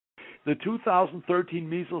the 2013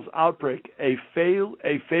 measles outbreak, a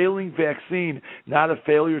failing vaccine, not a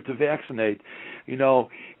failure to vaccinate. It's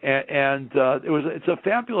a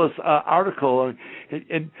fabulous article,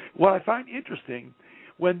 and what I find interesting,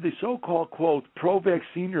 when the so-called, quote,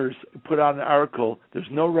 pro-vacciners put out an article, there's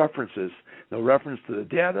no reference to the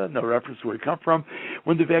data, no reference to where it come from.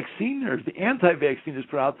 When the vacciners, the anti-vacciners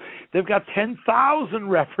put out, they've got 10,000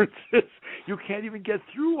 references. You can't even get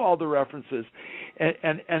through all the references.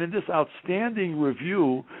 And in this outstanding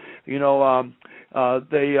review, they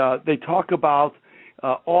talk about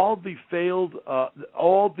all the failed,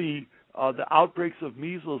 the outbreaks of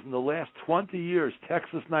measles in the last 20 years,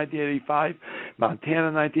 Texas 1985,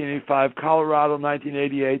 Montana 1985, Colorado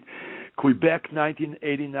 1988, Quebec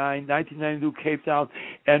 1989, 1992 Cape Town,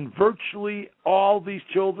 and virtually all these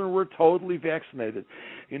children were totally vaccinated.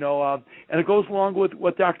 And it goes along with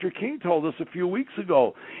what Dr. King told us a few weeks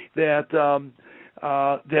ago, that the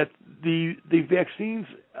vaccines,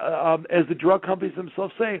 as the drug companies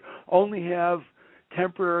themselves say, only have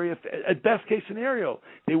temporary, at best case scenario.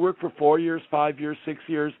 They work for 4 years, 5 years, 6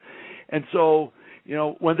 years. And so,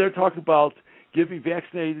 when they're talking about giving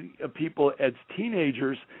vaccinated people as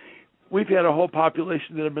teenagers, we've had a whole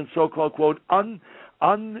population that have been so-called, quote,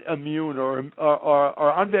 unimmune or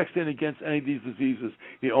unvaccinated against any of these diseases.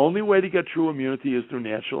 The only way to get true immunity is through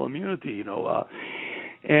natural immunity,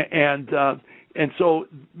 and so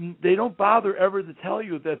they don't bother ever to tell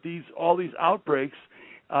you that all these outbreaks,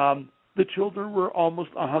 the children were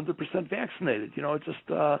almost 100% vaccinated. It's just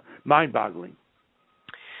mind-boggling.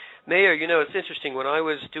 Mayer, it's interesting. When I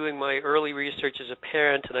was doing my early research as a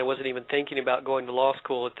parent, and I wasn't even thinking about going to law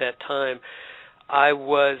school at that time, I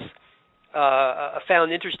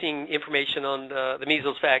found interesting information on the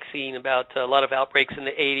measles vaccine about a lot of outbreaks in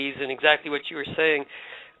the 80s, and exactly what you were saying,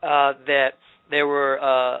 that there were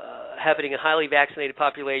happening in highly vaccinated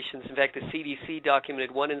populations. In fact, the CDC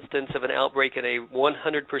documented one instance of an outbreak in a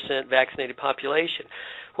 100% vaccinated population.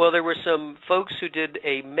 Well, there were some folks who did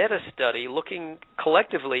a meta-study looking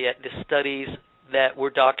collectively at the studies that were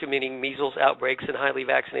documenting measles outbreaks in highly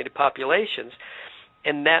vaccinated populations,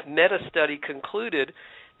 and that meta-study concluded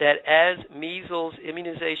that as measles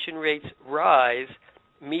immunization rates rise,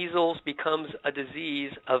 measles becomes a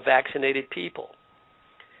disease of vaccinated people.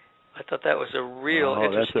 I thought that was a real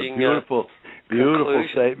interesting. That's a beautiful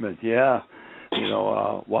statement. Yeah,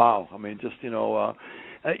 wow. I mean, just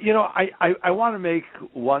I want to make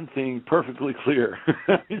one thing perfectly clear,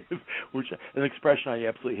 which an expression I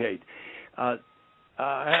absolutely hate. And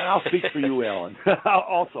I'll speak for you, Alan.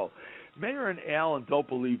 Also, Mayer and Alan don't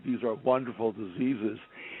believe these are wonderful diseases,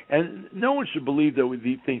 and no one should believe that we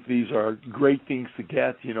think these are great things to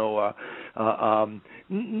get.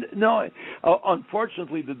 No,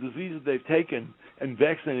 unfortunately, the diseases they've taken and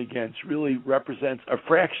vaccinated against really represents a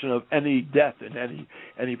fraction of any death in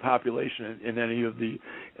any population in any of the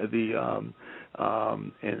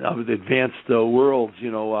advanced worlds.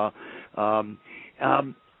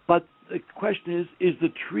 But the question is the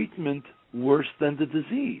treatment worse than the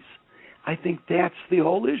disease? I think that's the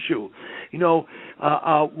whole issue.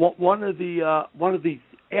 One of the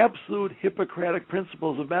absolute Hippocratic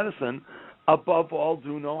principles of medicine, above all,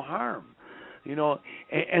 do no harm.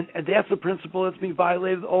 And that's a principle that's being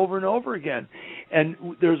violated over and over again. And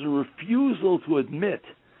there's a refusal to admit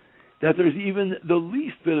that there's even the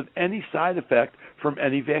least bit of any side effect from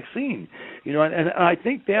any vaccine. And I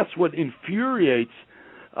think that's what infuriates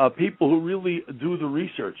people who really do the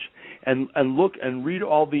research and look and read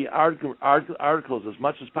all the articles as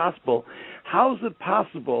much as possible. How is it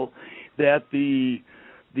possible that the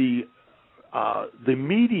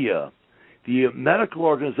media, the medical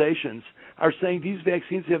organizations, are saying these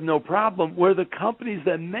vaccines have no problem, where the companies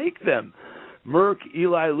that make them, Merck,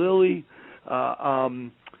 Eli Lilly,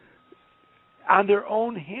 on their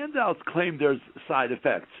own handouts claim there's side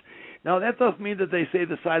effects? Now, that doesn't mean that they say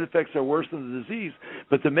the side effects are worse than the disease,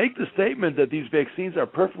 but to make the statement that these vaccines are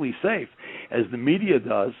perfectly safe, as the media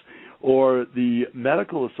does, or the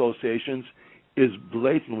medical associations, is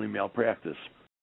blatantly malpractice.